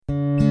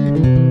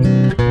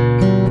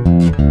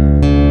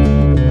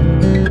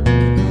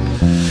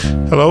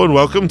and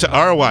welcome to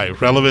ROI,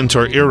 Relevant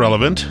or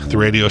Irrelevant, the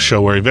radio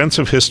show where events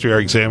of history are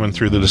examined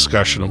through the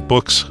discussion of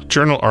books,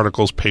 journal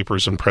articles,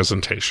 papers, and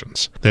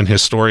presentations. Then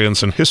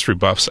historians and history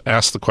buffs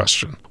ask the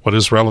question, what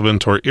is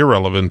relevant or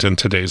irrelevant in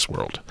today's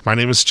world? My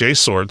name is Jay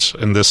Swords,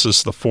 and this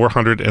is the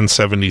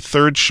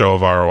 473rd show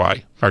of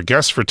ROI. Our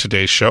guest for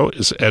today's show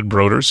is Ed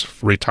Broders,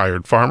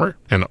 retired farmer,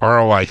 and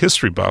ROI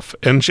history buff,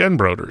 and Jen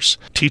Broders,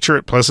 teacher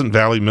at Pleasant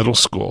Valley Middle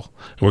School.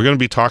 And we're going to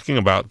be talking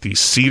about the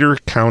Cedar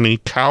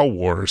County Cow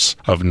Wars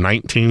of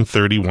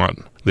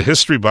 1931. The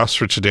history buffs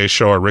for today's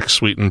show are Rick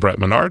Sweet and Brett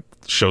Menard.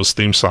 The show's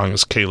theme song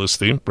is Kayla's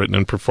Theme, written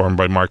and performed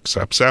by Mark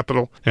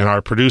Zapzapital. And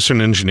our producer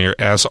and engineer,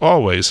 as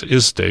always,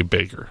 is Dave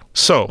Baker.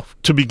 So,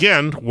 to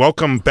begin,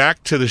 welcome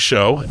back to the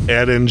show,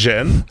 Ed and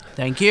Jen.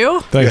 Thank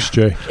you. Thanks,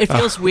 Jay. It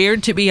feels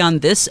weird to be on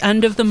this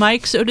end of the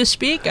mic, so to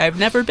speak. I've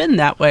never been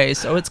that way,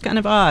 so it's kind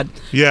of odd.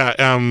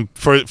 Yeah,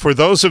 for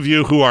those of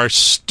you who are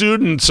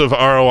students of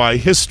ROI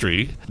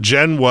history,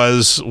 Jen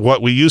was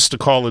what we used to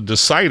call a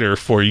decider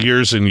for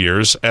years and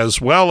years, as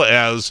well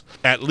as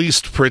at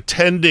least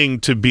pretending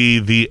to be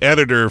the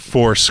editor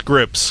for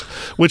scripts,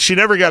 which she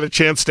never got a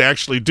chance to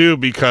actually do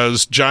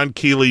because John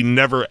Keeley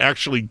never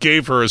actually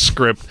gave her a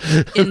script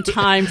in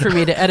time for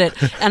me to edit.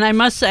 And I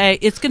must say,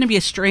 it's going to be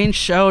a strange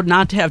show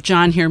not to have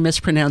John here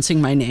mispronouncing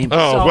my name.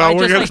 Oh, so well, I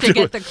we're just going like to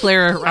get the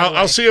clear.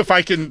 I'll see if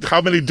I can, how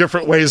many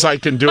different ways I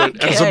can do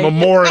it as a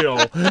memorial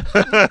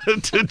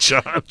to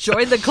John.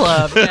 Join the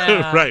club.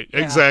 Yeah, right, yeah.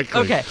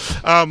 Exactly. Okay.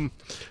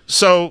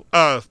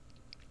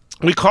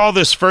 We call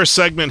this first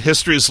segment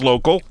History is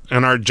Local,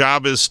 and our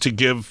job is to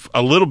give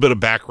a little bit of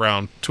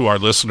background to our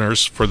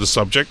listeners for the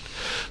subject.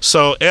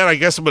 So, Ed, I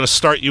guess I'm going to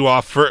start you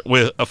off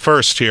with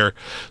first here.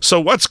 So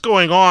what's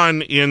going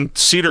on in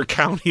Cedar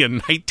County in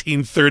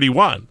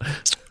 1931?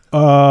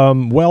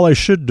 Well, I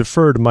should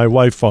defer to my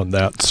wife on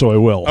that, so I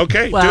will.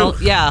 Okay. Well,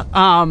 yeah,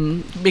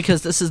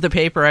 because this is the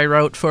paper I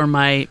wrote for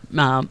my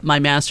my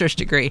master's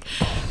degree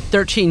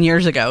 13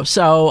 years ago.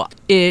 So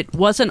it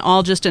wasn't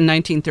all just in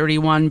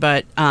 1931,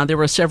 but there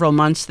were several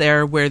months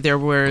there where there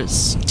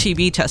was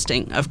TB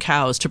testing of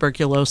cows,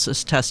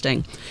 tuberculosis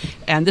testing,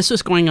 and this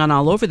was going on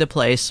all over the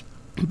place.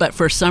 But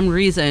for some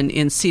reason,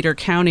 in Cedar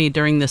County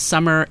during the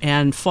summer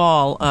and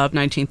fall of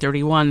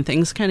 1931,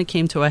 things kind of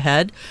came to a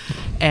head,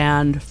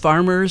 and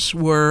farmers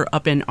were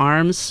up in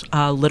arms,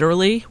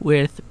 literally,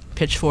 with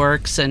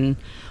pitchforks and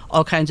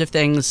all kinds of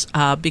things,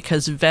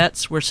 because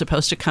vets were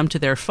supposed to come to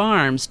their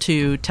farms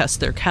to test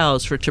their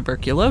cows for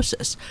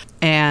tuberculosis.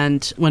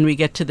 And when we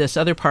get to this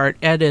other part,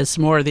 Ed is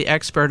more the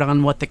expert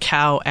on what the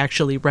cow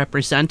actually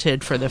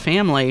represented for the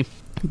family.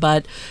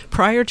 But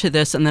prior to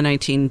this, in the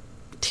 19teens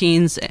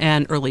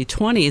and early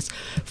 20s,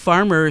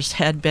 farmers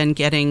had been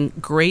getting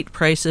great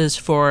prices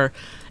for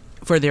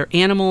their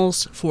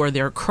animals, for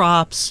their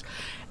crops,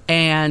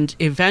 and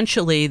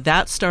eventually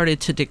that started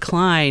to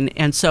decline.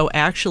 And so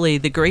actually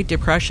the Great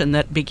Depression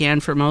that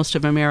began for most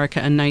of America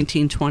in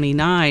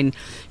 1929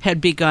 had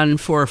begun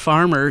for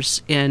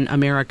farmers in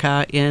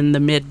America in the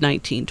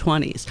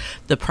mid-1920s.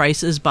 The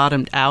prices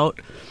bottomed out.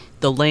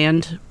 The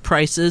land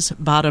prices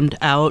bottomed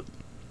out.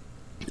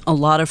 A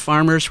lot of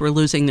farmers were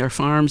losing their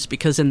farms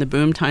because in the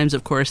boom times,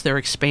 of course, they're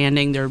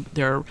expanding,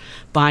 they're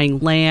buying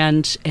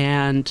land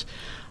and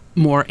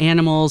more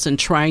animals and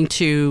trying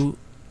to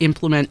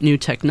implement new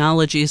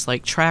technologies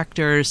like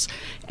tractors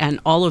and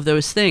all of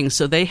those things.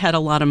 So they had a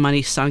lot of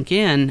money sunk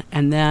in,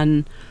 and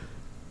then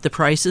the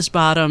prices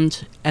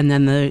bottomed, and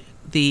then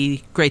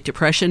the Great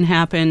Depression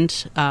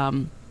happened,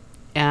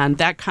 and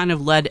that kind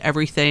of led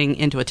everything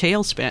into a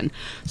tailspin.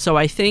 So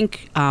I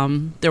think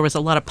there was a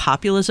lot of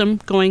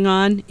populism going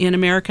on in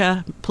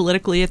America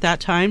politically at that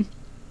time,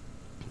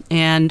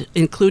 and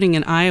including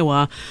in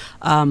Iowa,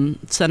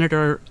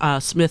 Senator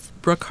Smith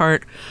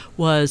Brookhart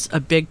was a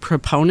big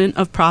proponent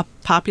of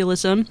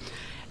populism.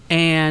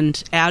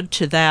 And add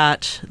to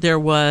that, there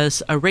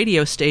was a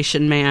radio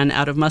station man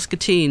out of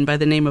Muscatine by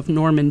the name of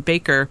Norman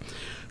Baker,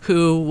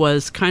 who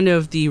was kind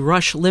of the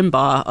Rush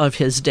Limbaugh of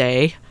his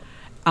day,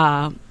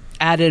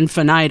 ad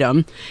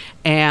infinitum,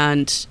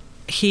 and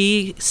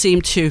he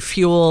seemed to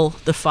fuel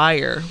the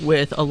fire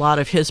with a lot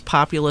of his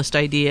populist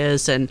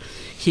ideas, and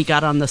he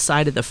got on the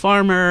side of the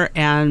farmer.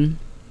 And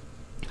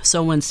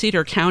so when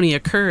Cedar County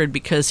occurred,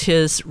 because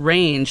his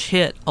range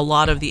hit a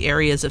lot of the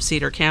areas of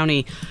Cedar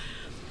County,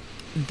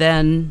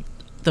 then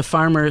the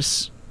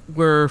farmers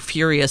were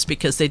furious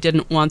because they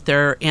didn't want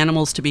their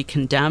animals to be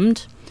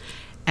condemned,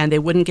 and they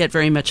wouldn't get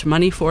very much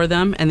money for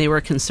them, and they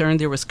were concerned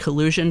there was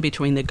collusion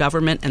between the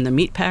government and the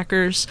meat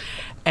packers.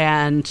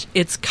 And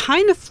it's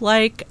kind of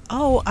like,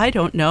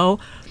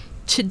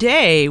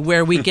 today,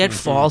 where we get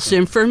false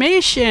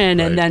information,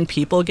 right, and then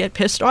people get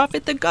pissed off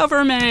at the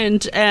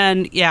government.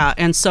 And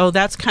so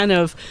that's kind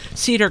of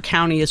Cedar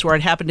County is where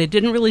it happened. It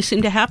didn't really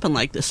seem to happen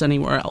like this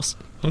anywhere else.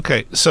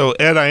 Okay, so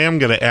Ed, I am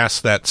going to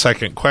ask that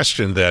second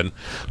question then,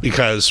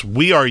 because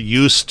we are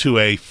used to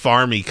a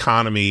farm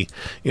economy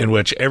in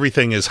which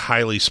everything is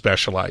highly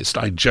specialized.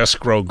 I just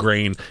grow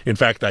grain. In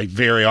fact, I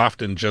very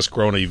often just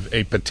grow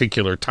a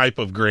particular type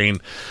of grain,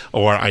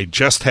 or I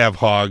just have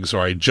hogs,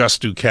 or I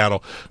just do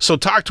cattle. So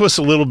talk to us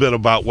a little bit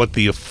about what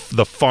the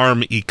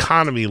farm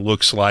economy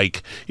looks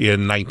like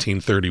in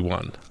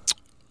 1931.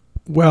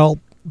 Well,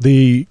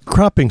 the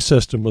cropping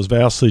system was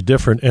vastly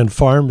different, and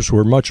farms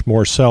were much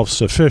more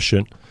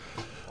self-sufficient.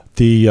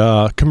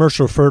 The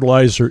commercial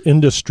fertilizer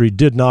industry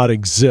did not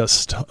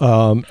exist,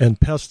 and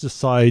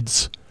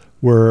pesticides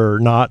were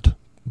not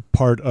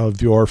part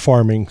of your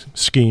farming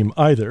scheme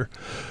either.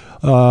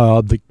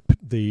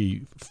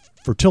 The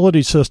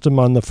fertility system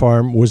on the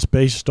farm was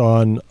based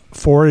on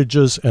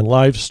forages and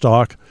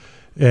livestock,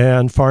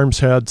 and farms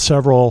had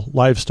several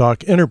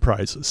livestock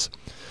enterprises.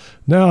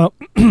 Now,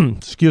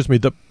 excuse me,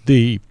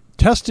 the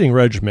testing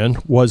regimen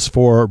was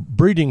for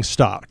breeding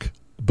stock,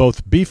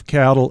 both beef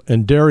cattle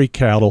and dairy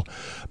cattle,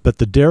 but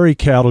the dairy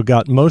cattle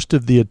got most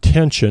of the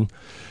attention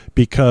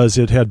because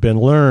it had been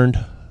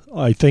learned,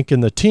 I think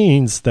in the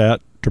teens, that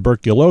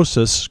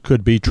tuberculosis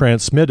could be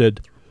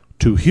transmitted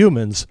to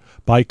humans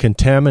by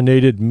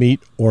contaminated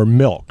meat or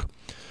milk.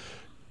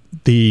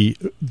 A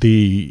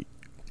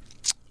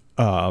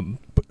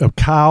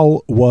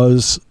cow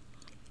was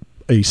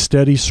a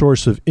steady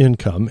source of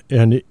income,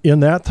 and in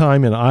that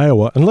time in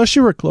Iowa, unless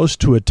you were close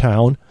to a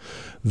town,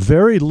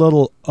 very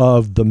little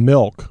of the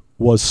milk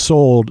was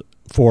sold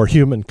for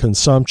human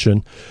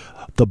consumption.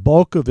 The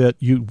bulk of it,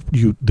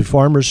 the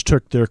farmers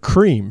took their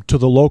cream to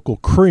the local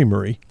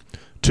creamery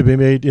to be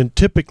made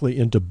typically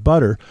into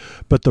butter,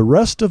 but the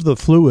rest of the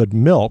fluid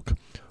milk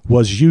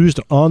was used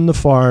on the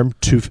farm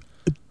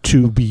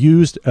to be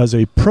used as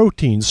a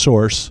protein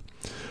source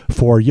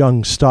for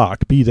young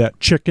stock, be that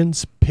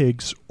chickens,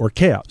 pigs, or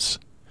calves,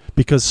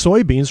 because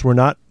soybeans were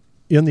not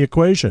in the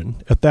equation.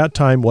 At that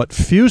time, what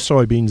few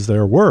soybeans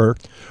there were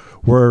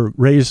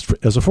raised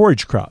as a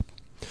forage crop.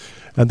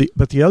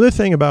 But the other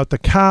thing about the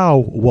cow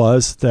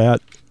was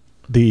that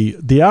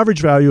the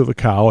average value of a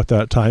cow at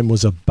that time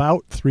was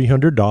about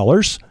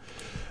 $300,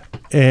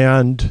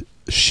 and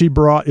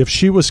if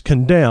she was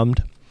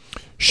condemned,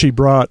 she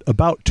brought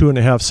about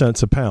 2.5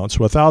 cents a pound.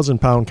 So a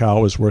 1,000-pound cow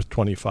was worth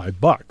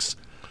 $25.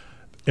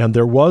 And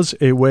there was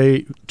a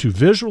way to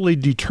visually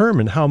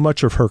determine how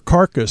much of her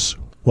carcass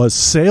was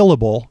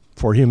saleable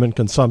for human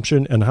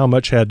consumption and how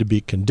much had to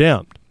be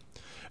condemned.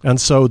 And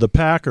so the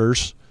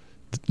packers,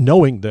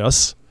 knowing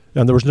this,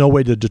 and there was no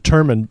way to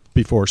determine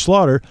before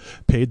slaughter,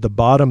 paid the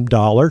bottom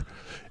dollar,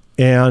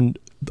 and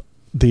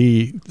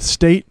the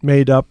state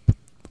made up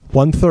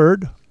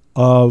 1/3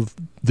 of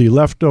the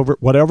leftover,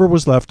 whatever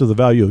was left of the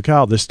value of the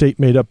cow. The state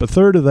made up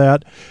 1/3 of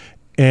that,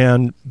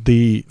 and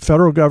the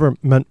federal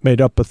government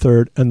made up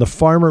 1/3, and the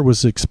farmer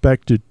was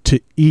expected to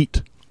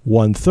eat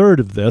 1/3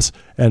 of this,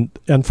 and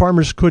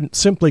farmers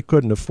simply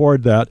couldn't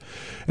afford that,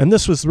 and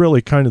this was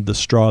really kind of the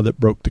straw that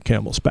broke the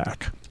camel's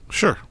back.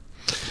 Sure.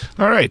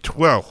 All right.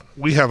 Well,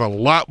 we have a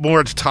lot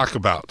more to talk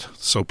about,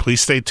 so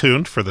please stay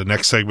tuned for the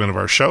next segment of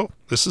our show.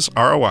 This is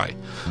ROI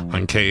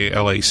on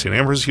KALA St.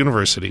 Ambrose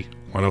University,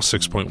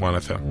 106.1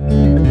 FM.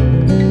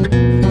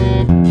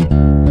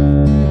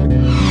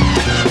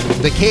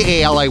 The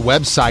KALA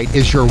website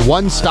is your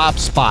one-stop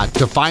spot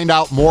to find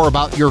out more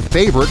about your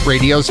favorite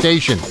radio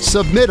station.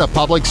 Submit a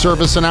public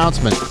service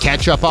announcement,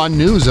 catch up on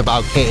news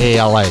about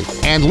KALA,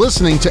 and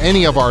listening to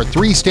any of our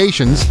 3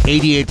 stations,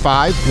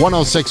 88.5,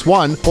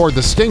 106.1, or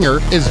The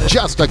Stinger, is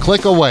just a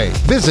click away.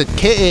 Visit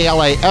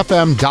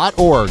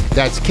KALAFM.org.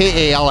 That's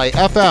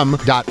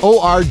KALAFM.org.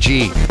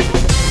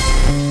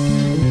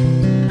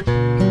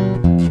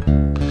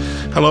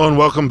 Hello and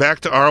welcome back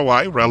to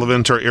ROI,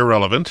 Relevant or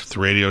Irrelevant, the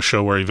radio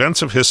show where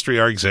events of history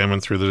are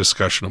examined through the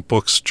discussion of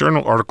books,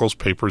 journal articles,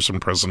 papers, and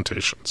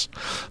presentations.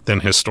 Then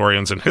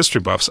historians and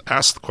history buffs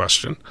ask the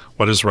question,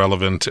 what is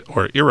relevant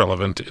or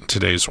irrelevant in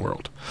today's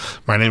world?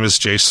 My name is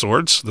Jay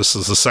Swords. This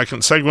is the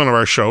second segment of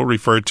our show,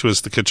 referred to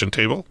as The Kitchen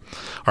Table.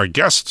 Our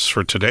guests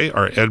for today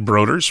are Ed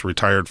Broders,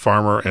 retired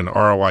farmer and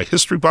ROI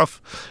history buff,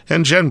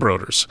 and Jen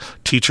Broders,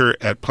 teacher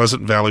at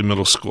Pleasant Valley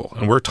Middle School.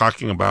 And we're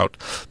talking about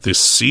the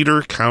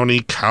Cedar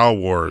County Cow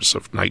Wars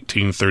of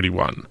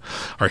 1931.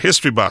 Our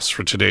history buffs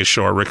for today's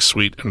show are Rick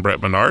Sweet and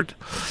Brett Menard.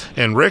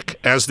 And Rick,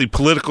 as the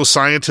political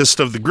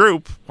scientist of the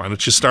group, why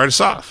don't you start us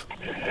off?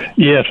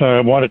 Yes, I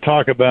want to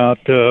talk about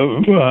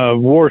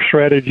war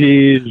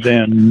strategies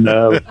and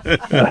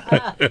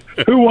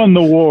who won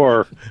the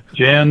war,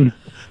 Jen?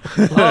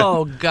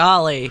 Oh,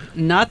 golly.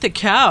 Not the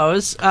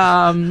cows.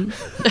 The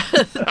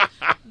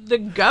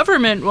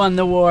government won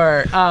the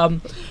war.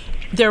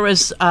 There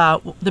was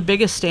the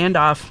biggest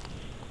standoff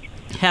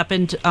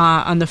happened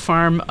on the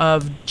farm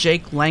of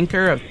Jake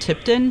Lenker of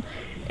Tipton,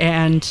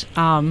 and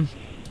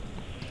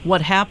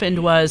what happened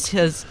was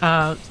his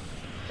I'm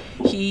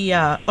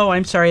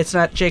sorry, it's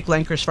not Jake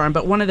Lenker's farm,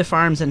 but one of the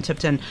farms in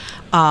Tipton,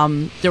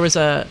 there was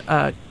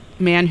a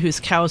man whose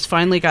cows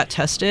finally got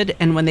tested,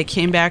 and when they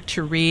came back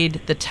to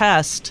read the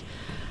test,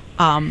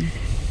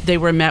 they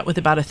were met with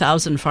about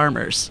 1,000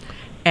 farmers.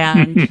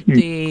 And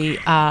the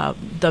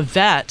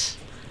vet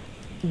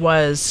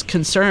was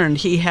concerned.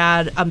 He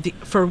had,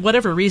 for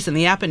whatever reason,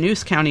 the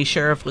Appanoose County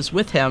Sheriff was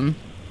with him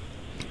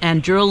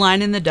and drew a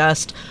line in the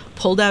dust,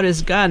 pulled out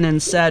his gun,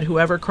 and said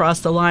whoever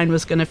crossed the line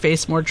was going to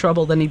face more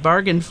trouble than he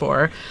bargained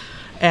for.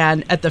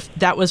 And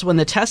that was when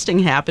the testing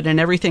happened, and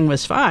everything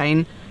was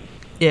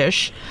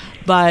fine-ish.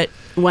 But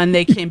when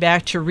they came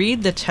back to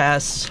read the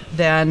tests,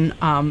 then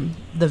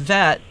the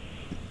vet,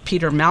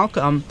 Peter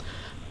Malcolm,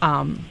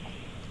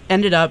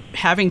 ended up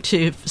having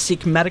to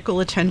seek medical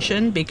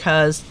attention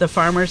because the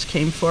farmers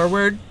came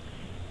forward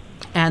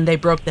and they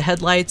broke the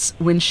headlights,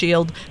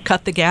 windshield,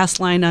 cut the gas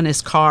line on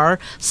his car,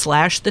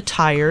 slashed the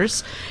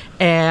tires,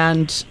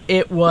 and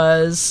it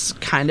was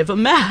kind of a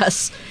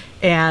mess.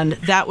 And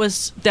that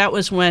was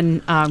when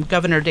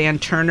Governor Dan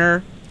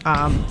Turner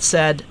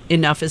said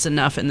enough is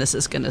enough and this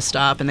is going to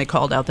stop, and they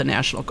called out the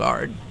National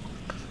Guard.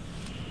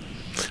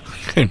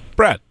 Okay,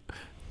 Brett.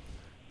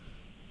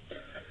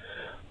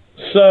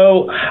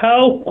 So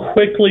how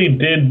quickly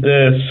did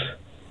this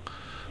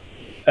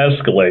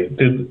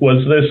escalate?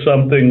 Was this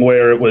something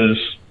where it was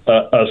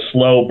a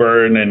slow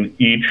burn and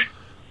each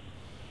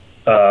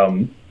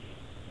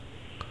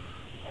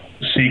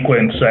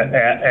sequence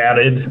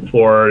added,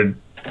 or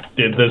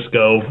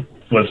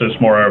was this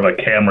more of a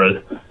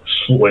camera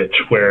switch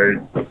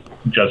where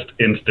just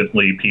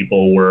instantly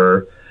people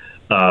were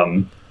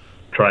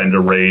trying to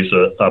raise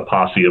a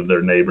posse of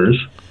their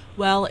neighbors?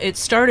 Well, it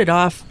started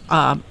off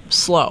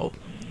slow.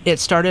 It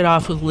started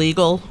off with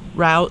legal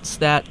routes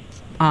that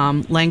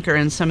Lenker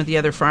and some of the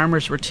other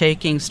farmers were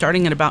taking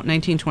starting in about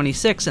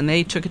 1926, and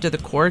they took it to the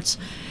courts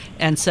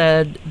and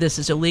said, this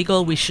is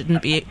illegal. We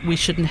shouldn't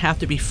have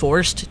to be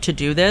forced to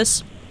do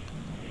this,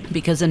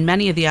 because in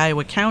many of the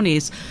Iowa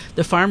counties,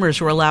 the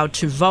farmers were allowed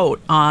to vote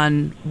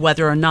on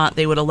whether or not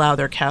they would allow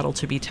their cattle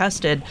to be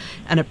tested.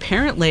 And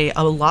apparently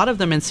a lot of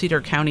them in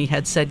Cedar County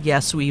had said,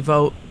 yes, we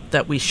vote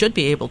that we should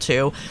be able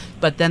to,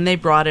 but then they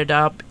brought it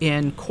up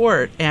in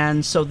court,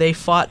 and so they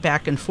fought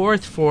back and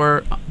forth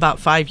for about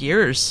 5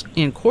 years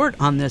in court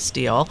on this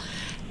deal.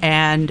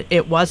 And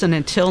it wasn't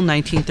until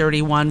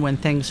 1931 when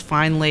things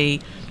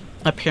finally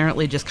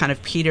apparently just kind of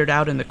petered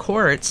out in the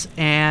courts,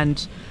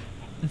 and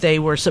they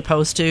were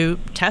supposed to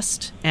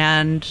test,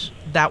 and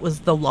that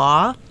was the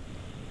law,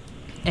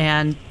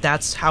 and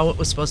that's how it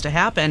was supposed to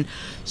happen.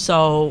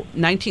 So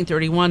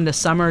 1931, the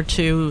summer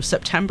to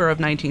September of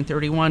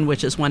 1931,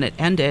 which is when it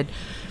ended,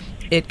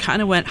 it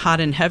kind of went hot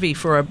and heavy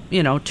for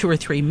 2 or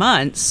 3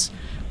 months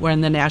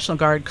when the National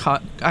Guard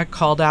got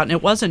called out. And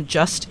it wasn't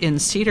just in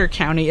Cedar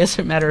County, as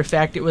a matter of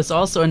fact, it was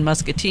also in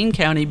Muscatine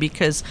County,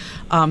 because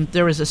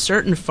there was a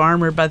certain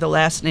farmer by the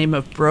last name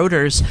of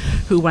Broders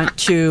who went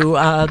to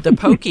the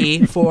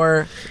pokey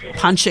for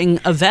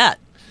punching a vet.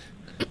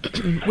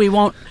 We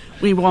won't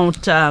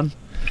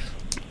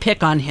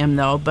pick on him,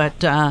 though,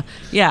 but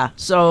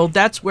so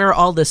that's where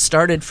all this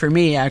started for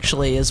me,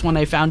 actually, is when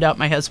I found out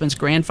my husband's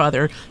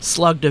grandfather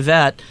slugged a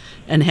vet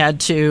and had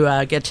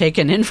to get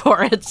taken in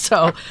for it.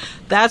 So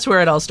that's where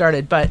it all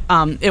started. But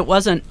it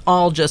wasn't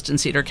all just in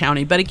Cedar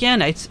County. But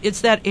again,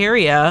 it's that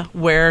area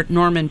where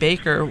Norman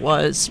Baker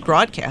was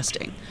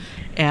broadcasting,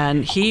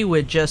 and he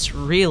would just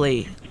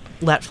really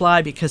let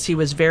fly because he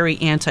was very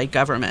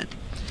anti-government,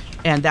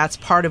 and that's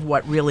part of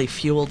what really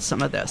fueled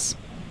some of this.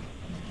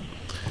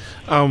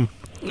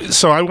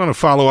 So I want to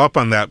follow up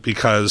on that,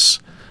 because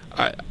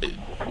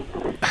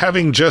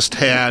having just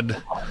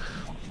had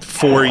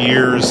 4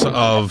 years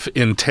of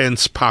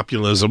intense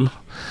populism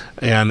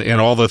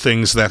and all the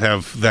things that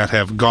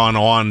have gone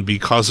on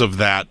because of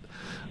that,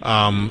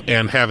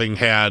 and having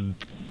had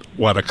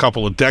a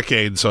couple of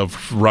decades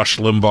of Rush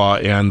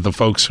Limbaugh and the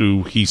folks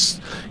who he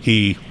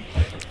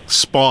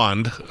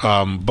spawned,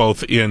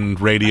 both in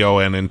radio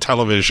and in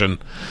television.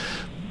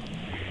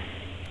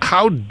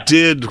 How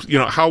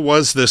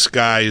was this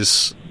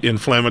guy's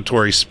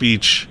inflammatory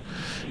speech?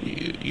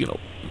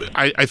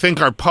 I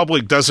think our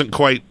public doesn't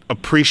quite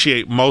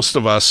appreciate, most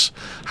of us,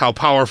 how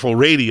powerful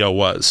radio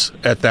was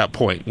at that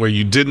point, where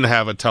you didn't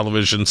have a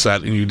television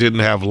set and you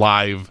didn't have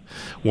live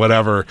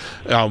whatever.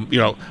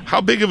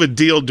 How big of a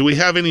deal? Do we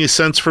have any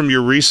sense from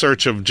your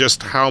research of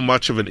just how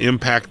much of an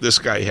impact this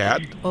guy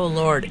had? Oh,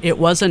 Lord, it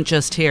wasn't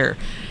just here.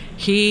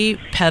 He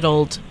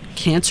peddled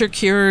cancer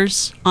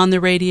cures on the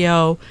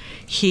radio.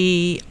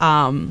 He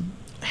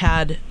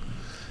had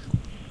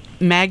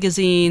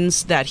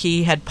magazines that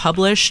he had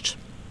published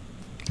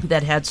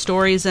that had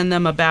stories in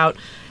them about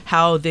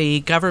how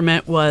the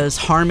government was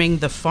harming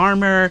the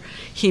farmer.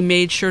 He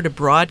made sure to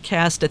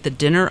broadcast at the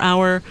dinner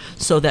hour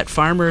so that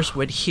farmers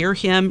would hear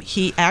him.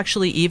 He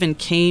actually even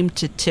came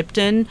to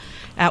Tipton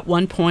at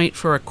one point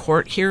for a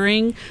court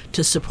hearing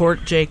to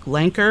support Jake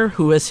Lenker,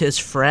 who was his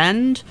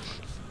friend.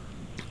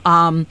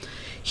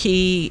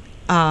 He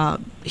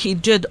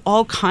did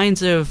all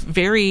kinds of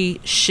very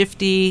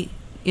shifty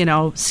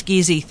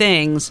skeezy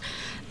things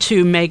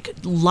to make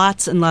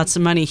lots and lots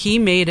of money. He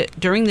made it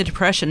during the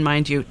Depression,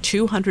 mind you,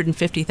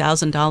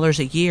 $250,000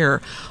 a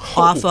year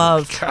off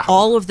of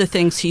all of the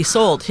things he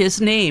sold.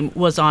 His name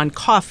was on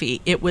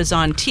coffee, it was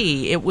on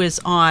tea, it was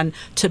on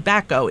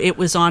tobacco, it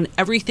was on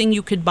everything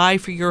you could buy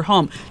for your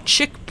home.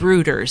 Chick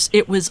brooders,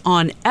 it was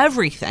on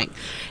everything.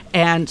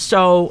 And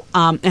so,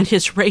 and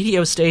his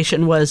radio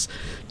station was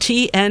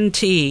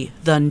TNT,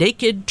 The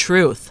Naked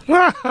Truth.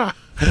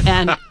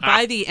 And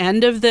by the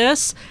end of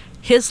this,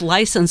 his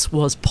license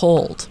was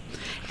pulled,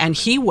 and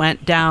he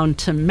went down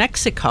to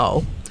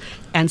Mexico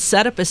and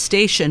set up a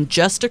station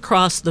just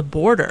across the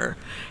border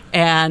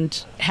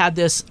and had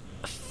this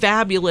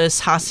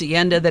fabulous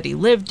hacienda that he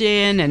lived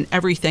in and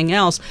everything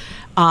else.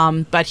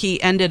 But he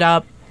ended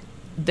up,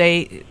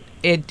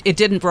 it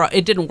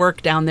didn't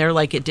work down there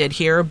like it did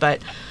here,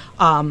 but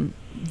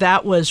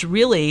that was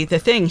really the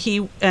thing.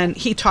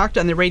 He talked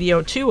on the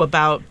radio too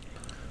about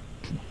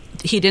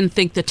he didn't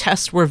think the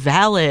tests were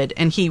valid,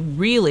 and he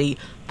really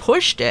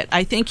pushed it.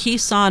 I think he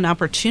saw an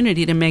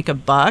opportunity to make a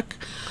buck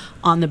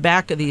on the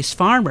back of these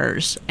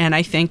farmers, and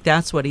I think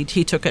that's what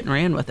he took it and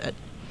ran with it.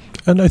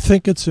 And I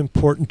think it's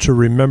important to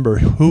remember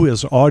who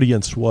his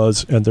audience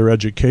was and their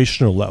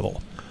educational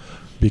level,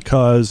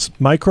 because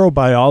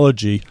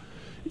microbiology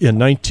in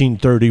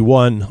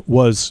 1931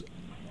 was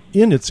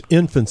in its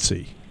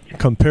infancy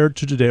compared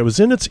to today. It was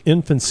in its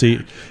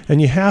infancy,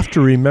 and you have to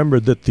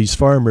remember that these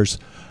farmers,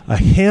 a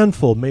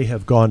handful may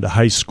have gone to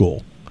high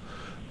school.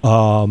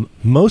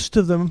 Most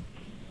of them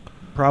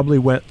probably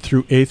went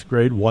through 8th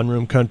grade,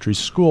 one-room country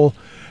school,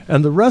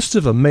 and the rest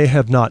of them may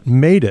have not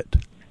made it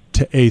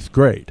to 8th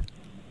grade.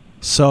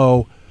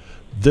 So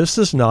this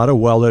is not a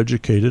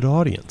well-educated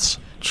audience.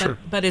 Sure.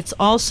 But it's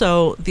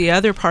also, the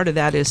other part of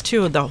that is,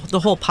 too, the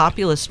whole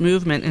populist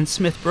movement, and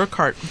Smith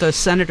Brookhart, the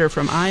senator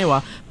from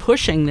Iowa,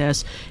 pushing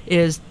this,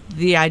 is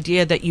the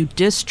idea that you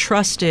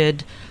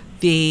distrusted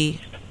the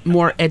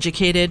more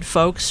educated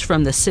folks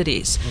from the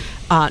cities.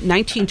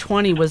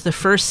 1920 was the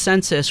first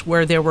census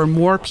where there were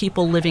more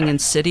people living in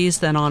cities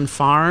than on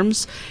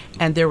farms,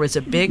 and there was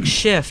a big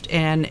shift.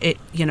 And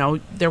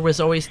there was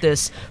always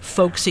this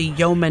folksy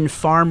yeoman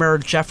farmer,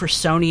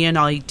 Jeffersonian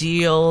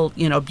ideal,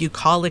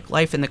 bucolic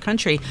life in the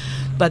country,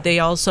 but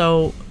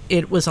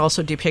it was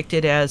also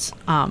depicted as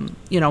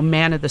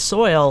man of the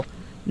soil,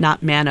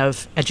 not man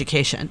of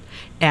education.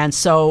 And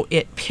so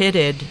it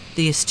pitted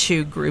these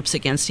two groups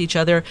against each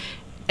other.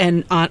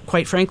 And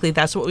quite frankly,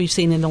 that's what we've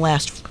seen in the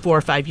last 4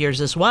 or 5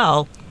 years as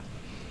well,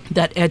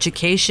 that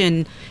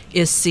education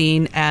is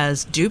seen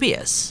as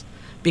dubious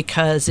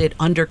because it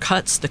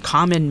undercuts the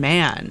common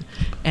man,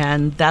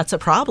 and that's a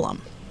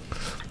problem.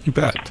 You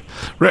bet.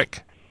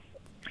 Rick?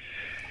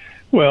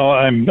 Well,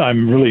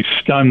 I'm really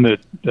stunned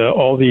that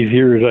all these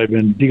years I've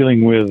been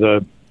dealing with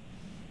a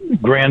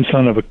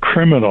grandson of a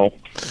criminal,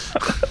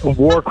 a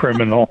war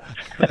criminal.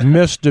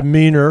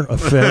 Misdemeanor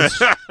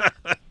offense.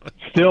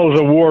 Still is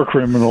a war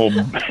criminal.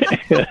 Both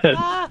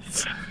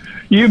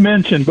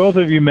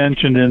of you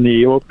mentioned in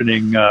the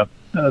opening,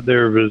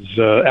 there was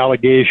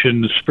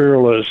allegations,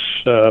 spurulous,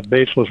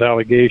 baseless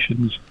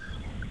allegations,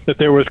 that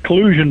there was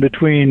collusion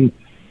between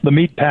the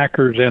meat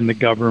packers and the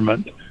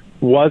government.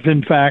 Was,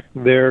 in fact,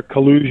 there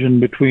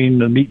collusion between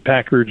the meat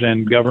packers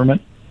and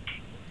government?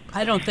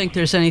 I don't think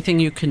there's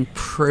anything you can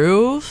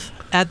prove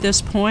at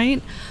this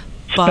point.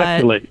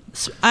 But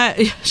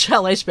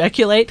shall I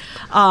speculate?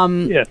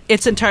 Yes.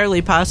 It's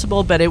entirely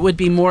possible, but it would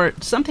be more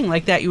something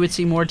like that you would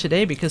see more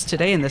today, because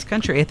today in this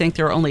country, I think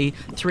there are only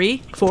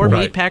 3-4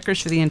 meat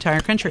packers for the entire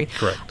country.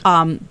 Correct.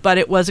 But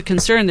it was a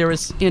concern. There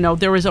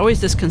was always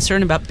this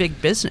concern about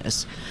big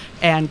business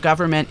and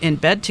government in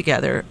bed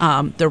together.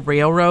 The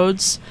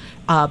railroads,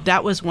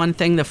 that was one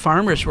thing the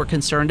farmers were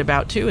concerned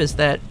about too, is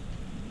that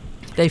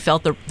they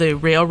felt the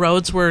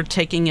railroads were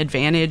taking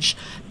advantage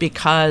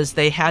because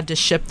they had to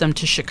ship them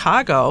to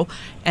Chicago,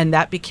 and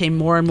that became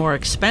more and more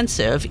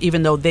expensive,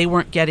 even though they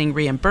weren't getting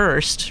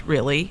reimbursed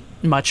really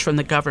much from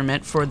the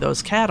government for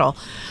those cattle.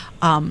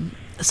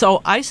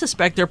 So I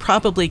suspect there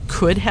probably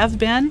could have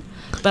been,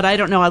 but I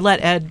don't know. I'll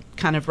let Ed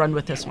kind of run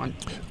with this one.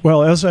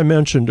 Well, as I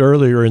mentioned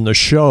earlier in the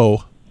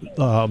show,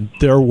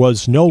 there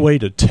was no way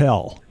to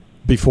tell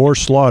before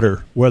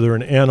slaughter whether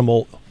an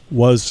animal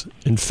was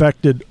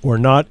infected or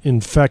not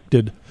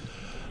infected,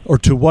 or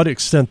to what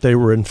extent they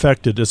were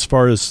infected as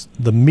far as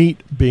the meat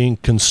being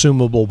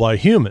consumable by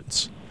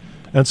humans.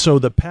 And so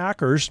the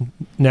packers,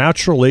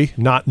 naturally,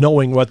 not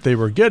knowing what they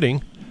were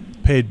getting,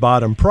 paid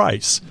bottom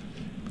price.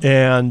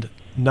 And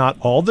not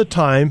all the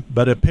time,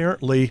 but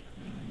apparently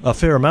a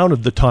fair amount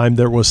of the time,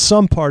 there was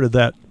some part of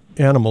that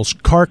animal's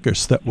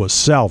carcass that was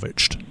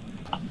salvaged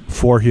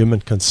for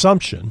human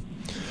consumption.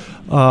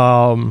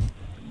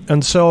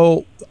 And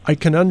so I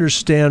can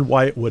understand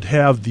why it would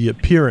have the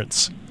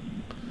appearance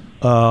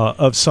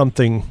of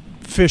something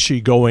fishy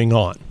going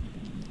on.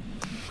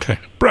 Okay.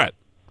 Brett?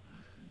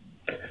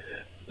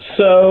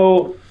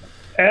 So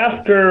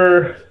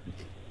after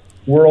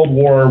World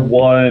War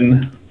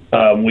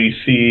I, we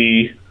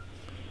see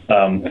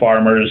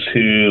farmers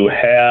who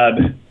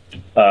had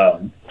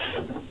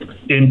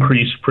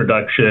increased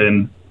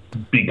production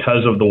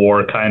because of the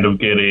war kind of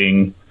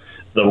getting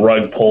the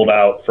rug pulled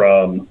out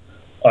from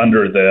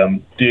under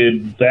them.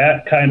 Did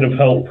that kind of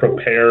help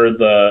prepare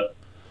the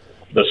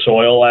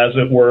soil, as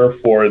it were,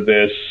 for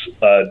this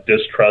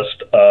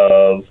distrust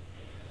of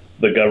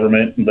the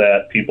government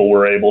that people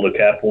were able to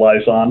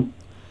capitalize on?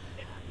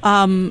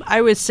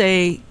 I would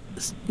say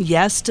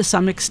yes, to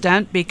some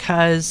extent,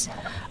 because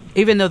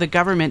even though the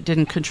government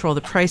didn't control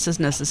the prices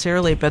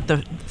necessarily, but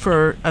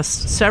for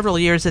several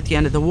years at the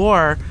end of the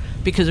war,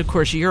 because of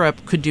course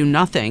Europe could do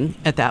nothing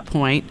at that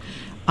point,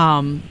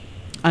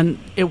 and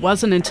it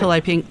wasn't until I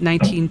think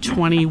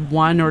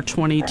 1921 or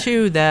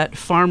 22 that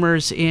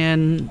farmers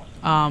in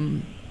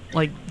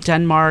like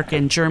Denmark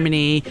and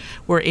Germany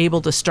were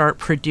able to start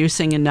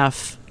producing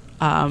enough,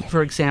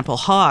 for example,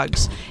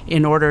 hogs,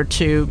 in order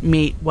to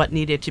meet what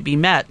needed to be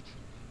met.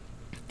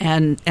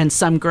 And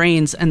some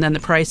grains, and then the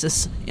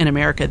prices in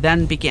America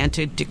then began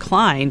to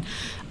decline.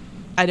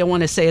 I don't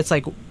want to say it's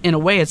like, in a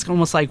way, it's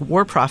almost like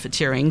war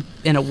profiteering.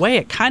 In a way,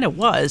 it kind of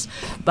was,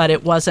 but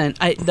it wasn't.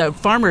 The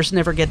farmers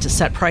never get to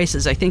set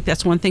prices. I think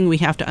that's one thing we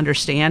have to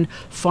understand.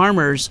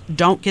 Farmers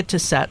don't get to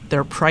set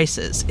their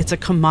prices. It's a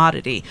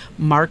commodity.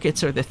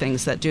 Markets are the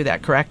things that do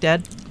that. Correct,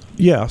 Ed?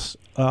 Yes.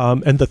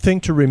 And the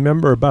thing to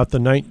remember about the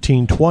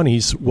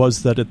 1920s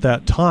was that at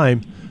that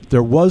time,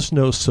 there was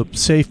no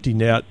safety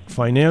net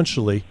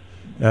financially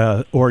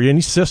or any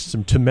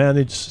system to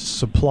manage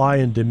supply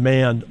and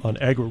demand on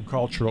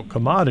agricultural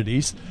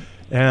commodities.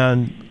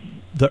 And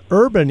the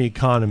urban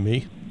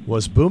economy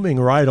was booming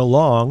right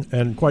along,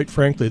 and quite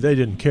frankly, they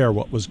didn't care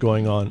what was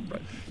going on.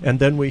 Right. And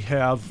then we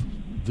have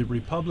the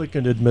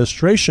Republican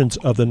administrations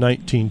of the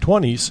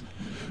 1920s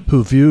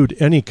who viewed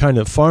any kind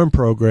of farm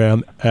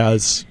program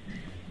as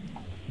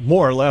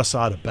more or less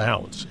out of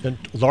bounds, and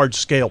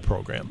large-scale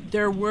program.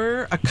 There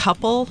were a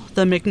couple.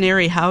 The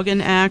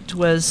McNary-Haugen Act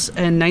was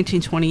in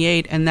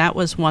 1928, and that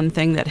was one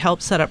thing that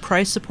helped set up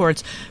price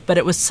supports, but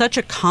it was such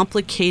a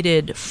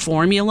complicated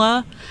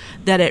formula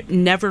that it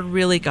never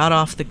really got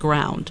off the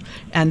ground.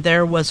 And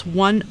there was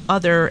one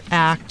other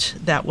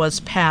act that was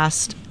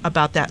passed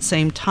about that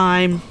same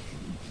time,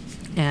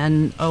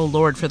 and, oh,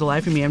 Lord, for the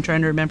life of me, I'm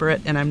trying to remember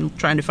it, and I'm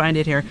trying to find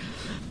it here.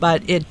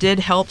 But it did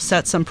help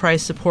set some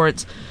price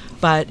supports.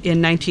 But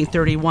in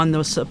 1931,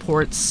 those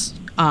supports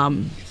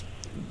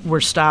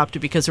were stopped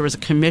because there was a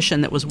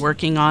commission that was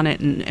working on it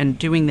and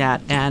doing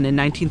that. And in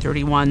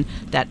 1931,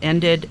 that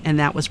ended, and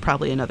that was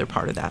probably another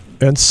part of that.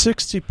 And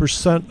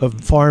 60% of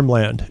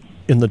farmland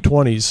in the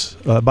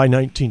 20s, by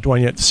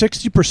 1928,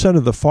 60%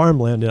 of the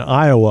farmland in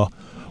Iowa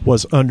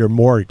was under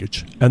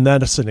mortgage. And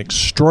that is an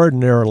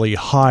extraordinarily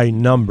high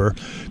number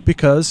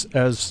because,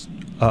 as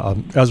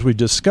we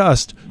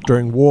discussed,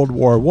 during World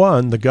War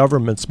I, the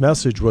government's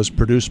message was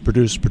produce,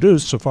 produce,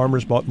 produce. So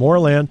farmers bought more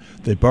land.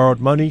 They borrowed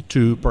money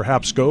to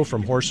perhaps go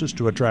from horses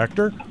to a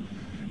tractor.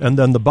 And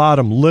then the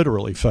bottom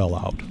literally fell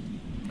out.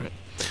 Right.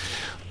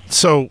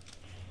 So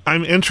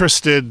I'm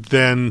interested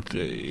then,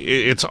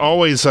 it's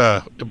always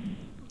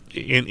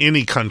in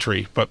any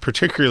country, but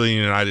particularly in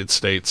the United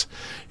States,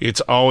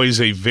 it's always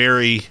a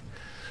very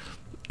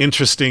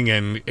interesting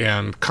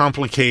and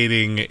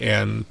complicating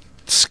and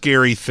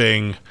scary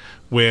thing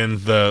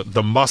when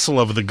the muscle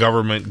of the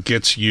government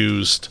gets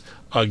used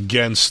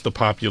against the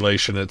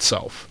population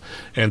itself.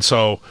 And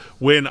so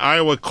when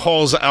Iowa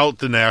calls out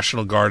the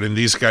National Guard and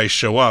these guys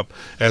show up,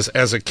 as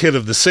a kid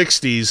of the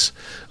 60s,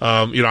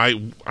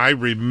 I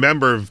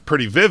remember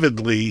pretty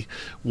vividly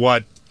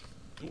what,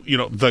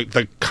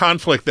 the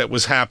conflict that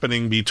was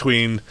happening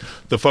between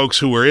the folks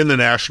who were in the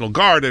National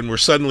Guard and were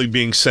suddenly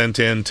being sent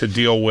in to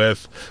deal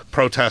with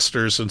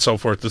protesters and so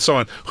forth and so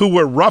on, who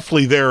were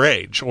roughly their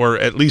age, or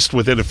at least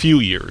within a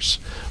few years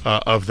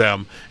of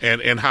them,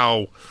 and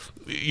how,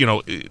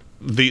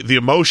 the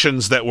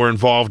emotions that were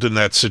involved in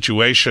that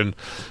situation.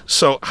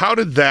 So how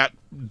did that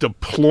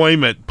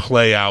deployment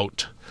play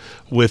out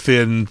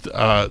within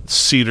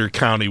Cedar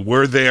County?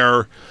 Were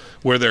there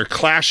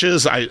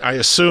clashes? I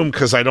assume,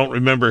 because I don't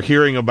remember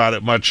hearing about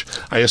it much,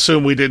 I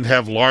assume we didn't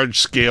have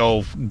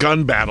large-scale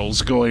gun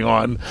battles going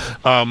on.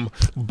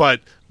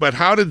 But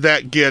how did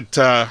that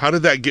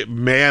get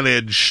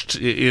managed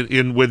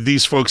in when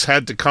these folks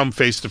had to come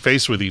face to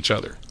face with each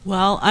other?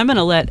 Well, I'm going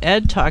to let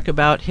Ed talk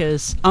about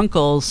his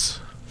uncle's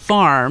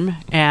farm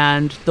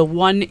and the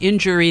one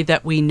injury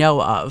that we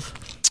know of.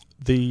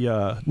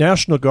 The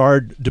National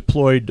Guard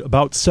deployed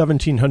about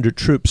 1,700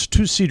 troops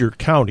to Cedar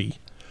County.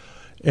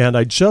 And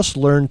I just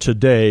learned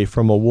today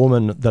from a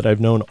woman that I've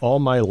known all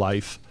my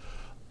life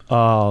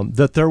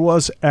that there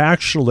was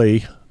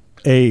actually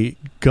a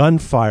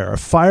gunfire, a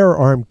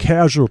firearm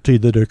casualty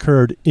that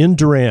occurred in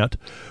Durant,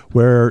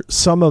 where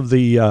some of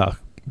the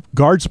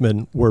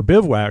guardsmen were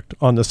bivouacked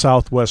on the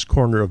southwest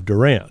corner of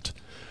Durant.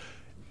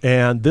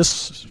 And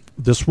this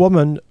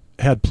woman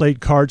had played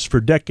cards for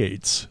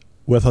decades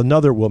with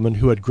another woman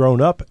who had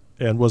grown up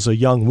and was a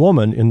young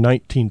woman in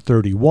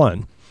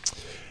 1931.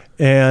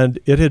 And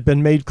it had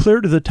been made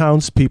clear to the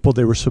townspeople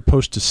they were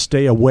supposed to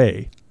stay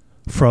away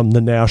from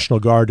the National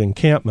Guard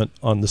encampment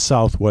on the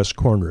southwest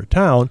corner of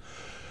town.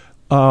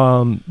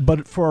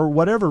 But for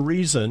whatever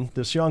reason,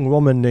 this young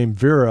woman named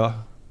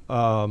Vera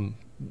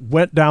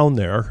went down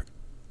there,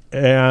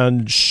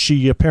 and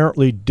she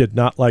apparently did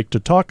not like to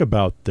talk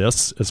about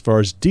this as far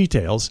as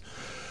details,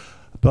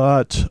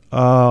 but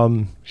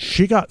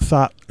she got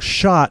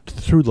shot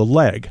through the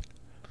leg,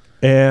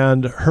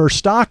 and her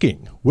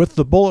stocking with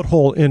the bullet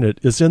hole in it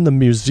is in the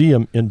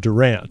museum in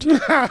Durant.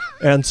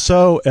 And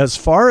so, as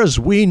far as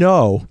we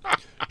know,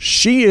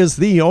 she is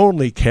the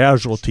only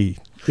casualty,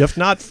 if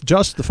not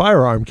just the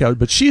firearm casualty,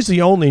 but she's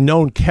the only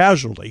known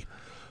casualty.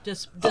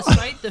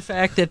 Despite the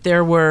fact that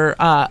there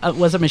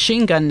was a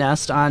machine gun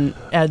nest on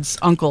Ed's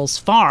uncle's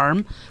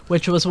farm,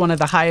 which was one of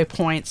the high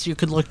points you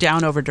could look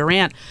down over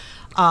Durant,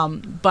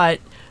 but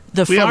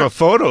we have a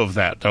photo of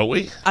that, don't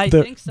we? I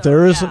think so.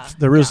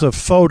 There is a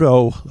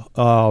photo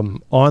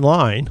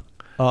online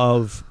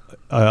of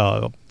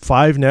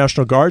 5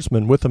 National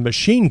Guardsmen with a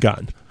machine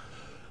gun,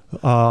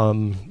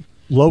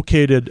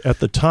 located at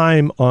the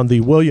time on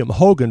the William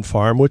Hogan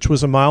farm, which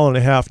was 1.5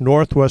 miles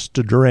northwest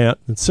of Durant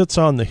and sits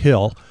on the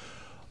hill.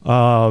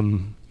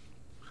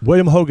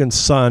 William Hogan's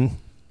son,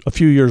 a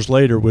few years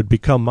later, would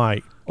become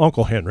my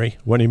Uncle Henry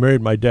when he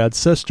married my dad's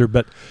sister.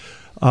 But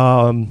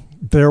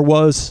there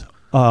was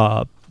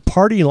a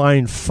party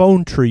line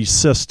phone tree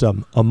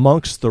system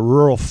amongst the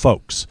rural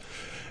folks.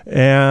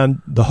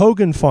 And the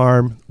Hogan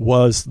farm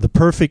was the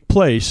perfect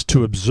place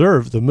to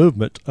observe the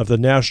movement of the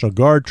National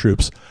Guard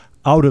troops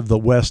out of the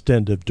west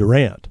end of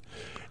Durant.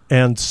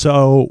 And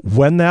so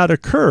when that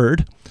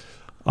occurred,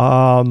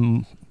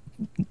 my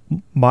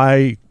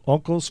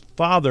uncle's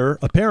father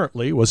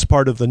apparently was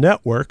part of the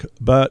network,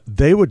 but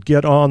they would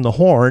get on the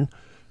horn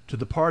to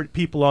the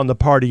people on the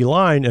party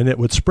line, and it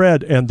would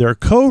spread, and their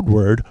code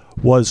word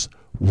was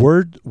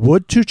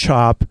wood to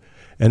chop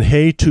and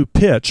hay to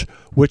pitch,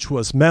 which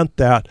was meant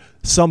that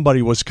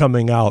somebody was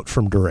coming out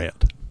from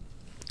Durant.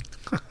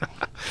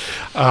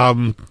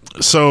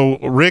 So,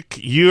 Rick,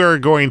 you are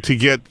going to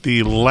get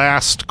the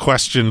last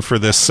question for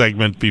this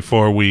segment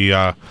before we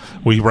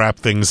wrap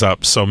things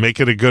up. So make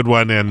it a good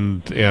one,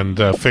 and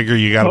figure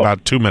you got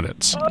about 2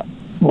 minutes.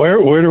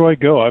 Where do I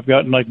go? I've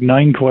got like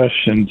 9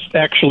 questions.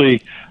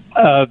 Actually,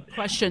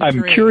 Question I'm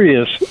 3.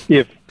 curious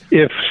if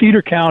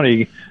Cedar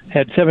County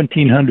had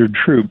 1,700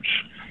 troops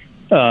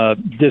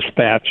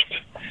dispatched,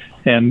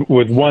 and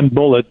with one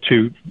bullet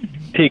to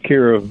take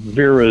care of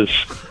Vera's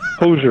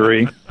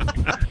hosiery.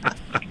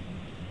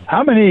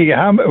 What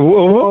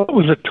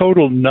was the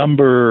total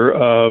number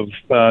of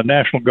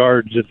National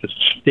Guards that the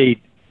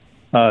state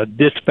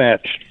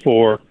dispatched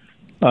for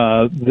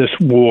this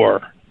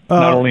war?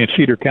 Not only in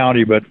Cedar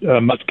County, but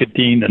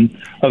Muscatine and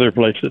other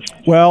places.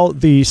 Well,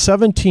 the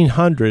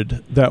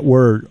 1,700 that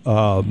were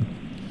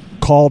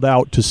called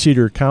out to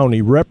Cedar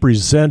County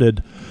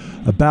represented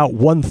about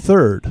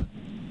 1/3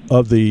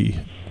 of the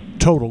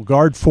total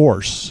Guard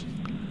force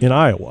in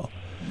Iowa.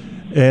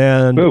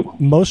 And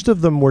most of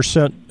them were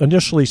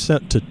initially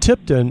sent to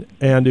Tipton,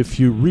 and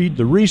if you read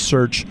the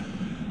research,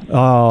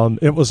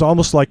 it was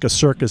almost like a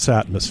circus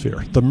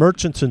atmosphere. The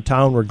merchants in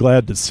town were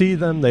glad to see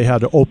them. They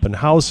had an open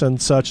house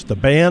and such. The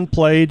band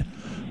played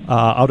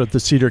out at the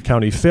Cedar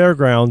County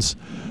Fairgrounds.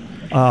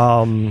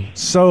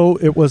 So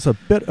it was a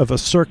bit of a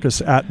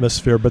circus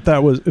atmosphere, but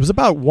it was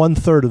about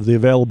 1/3 of the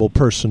available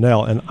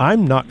personnel, and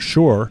I'm not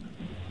sure.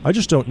 I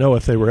just don't know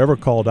if they were ever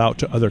called out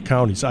to other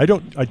counties. I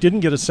didn't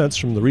get a sense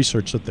from the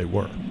research that they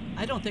were.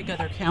 I don't think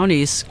other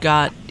counties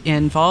got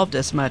involved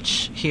as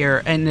much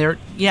here, and there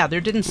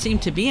didn't seem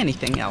to be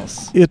anything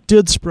else. It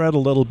did spread a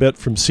little bit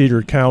from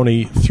Cedar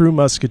County through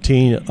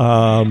Muscatine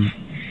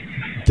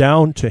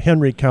down to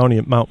Henry County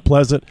at Mount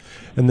Pleasant,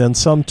 and then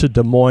some to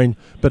Des Moines,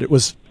 but it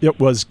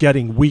was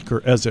getting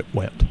weaker as it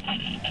went.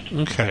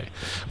 Okay.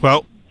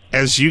 Well,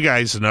 as you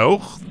guys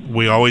know,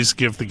 we always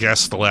give the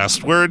guest the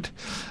last word.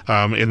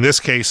 In this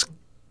case,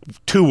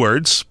 2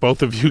 words.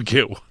 Both of you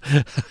get.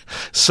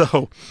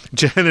 So,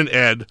 Jen and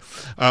Ed,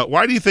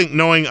 why do you think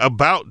knowing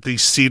about the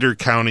Cedar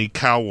County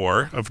Cow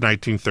War of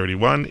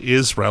 1931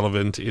 is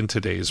relevant in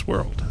today's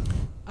world?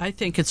 I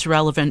think it's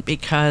relevant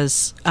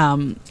because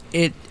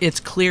it's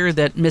clear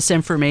that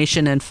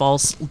misinformation and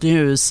false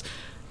news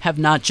have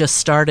not just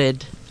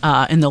started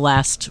in the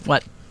last,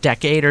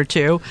 decade or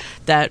two,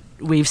 that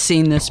we've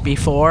seen this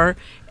before,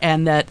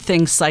 and that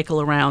things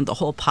cycle around. The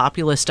whole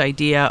populist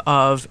idea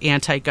of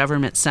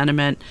anti-government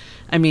sentiment,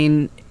 I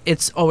mean,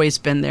 it's always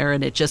been there,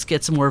 and it just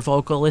gets more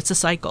vocal. It's a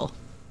cycle.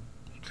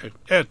 Okay.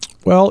 Ed.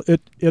 Well,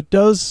 it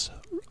does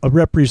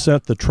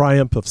represent the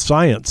triumph of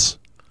science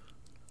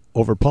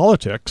over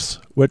politics,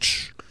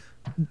 which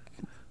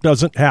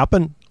doesn't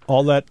happen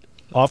all that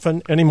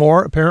often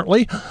anymore,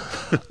 apparently.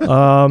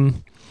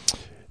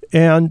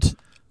 And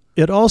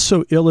it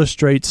also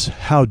illustrates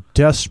how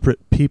desperate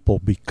people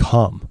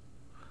become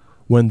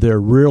when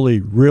they're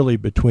really, really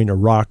between a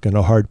rock and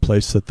a hard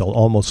place that they'll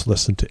almost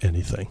listen to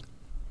anything.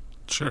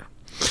 Sure.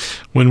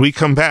 When we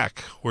come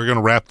back, we're going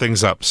to wrap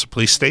things up, so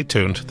please stay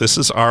tuned. This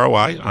is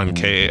ROI on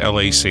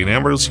KALA St.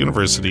 Ambrose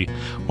University,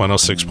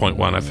 106.1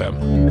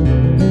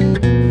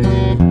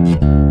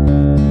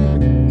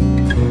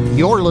 FM.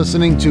 You're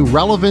listening to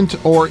Relevant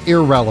or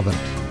Irrelevant,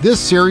 This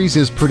series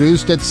is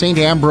produced at St.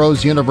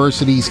 Ambrose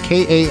University's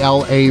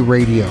KALA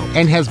Radio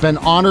and has been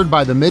honored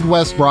by the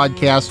Midwest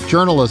Broadcast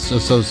Journalists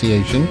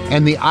Association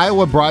and the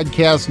Iowa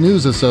Broadcast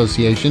News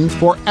Association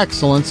for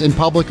excellence in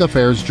public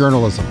affairs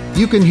journalism.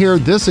 You can hear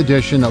this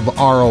edition of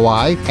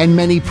ROI and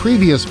many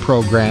previous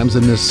programs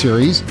in this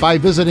series by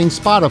visiting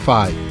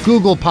Spotify,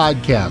 Google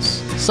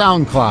Podcasts,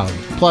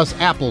 SoundCloud, plus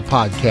Apple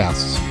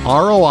Podcasts.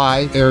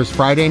 ROI airs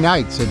Friday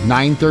nights at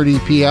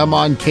 9:30 p.m.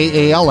 on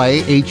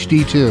KALA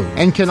HD2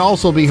 and can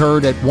also be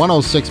heard at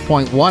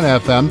 106.1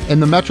 FM in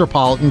the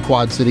metropolitan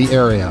Quad City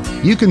area.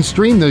 You can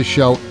stream this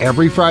show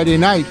every Friday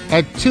night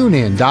at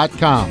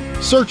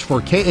tunein.com. Search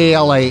for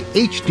KALA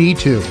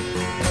HD2.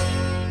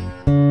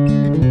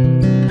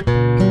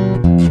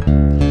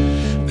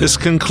 This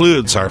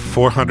concludes our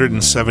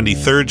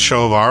 473rd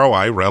show of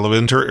ROI,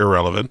 Relevant or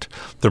Irrelevant.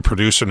 The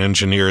producer and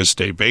engineer is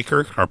Dave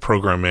Baker. Our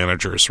program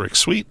manager is Rick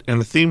Sweet.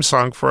 And the theme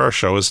song for our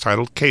show is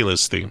titled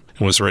Kayla's Theme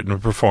and was written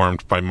and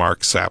performed by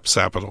Mark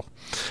Zapital.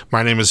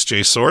 My name is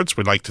Jay Swords.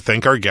 We'd like to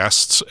thank our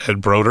guests,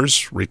 Ed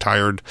Broders,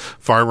 retired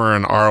farmer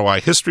and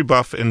ROI history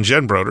buff, and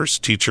Jen Broders,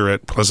 teacher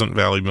at Pleasant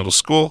Valley Middle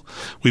School.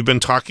 We've been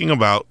talking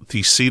about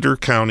the Cedar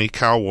County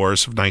Cow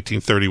Wars of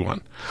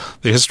 1931.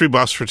 The history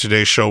buffs for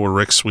today's show were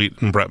Rick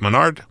Sweet and Brett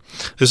Menard.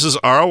 This is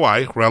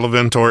ROI,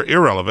 Relevant or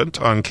Irrelevant,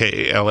 on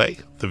KALA.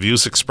 The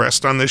views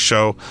expressed on this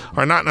show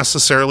are not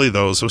necessarily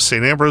those of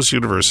St. Ambrose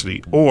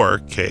University or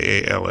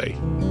KALA.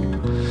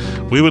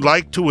 We would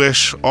like to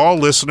wish all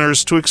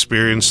listeners to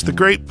experience the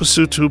great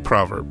Basutu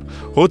proverb,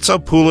 Hotsa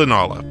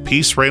Pulinala,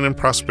 peace, reign, and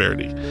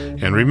prosperity.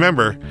 And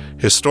remember,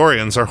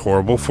 historians are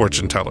horrible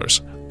fortune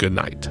tellers. Good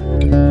night.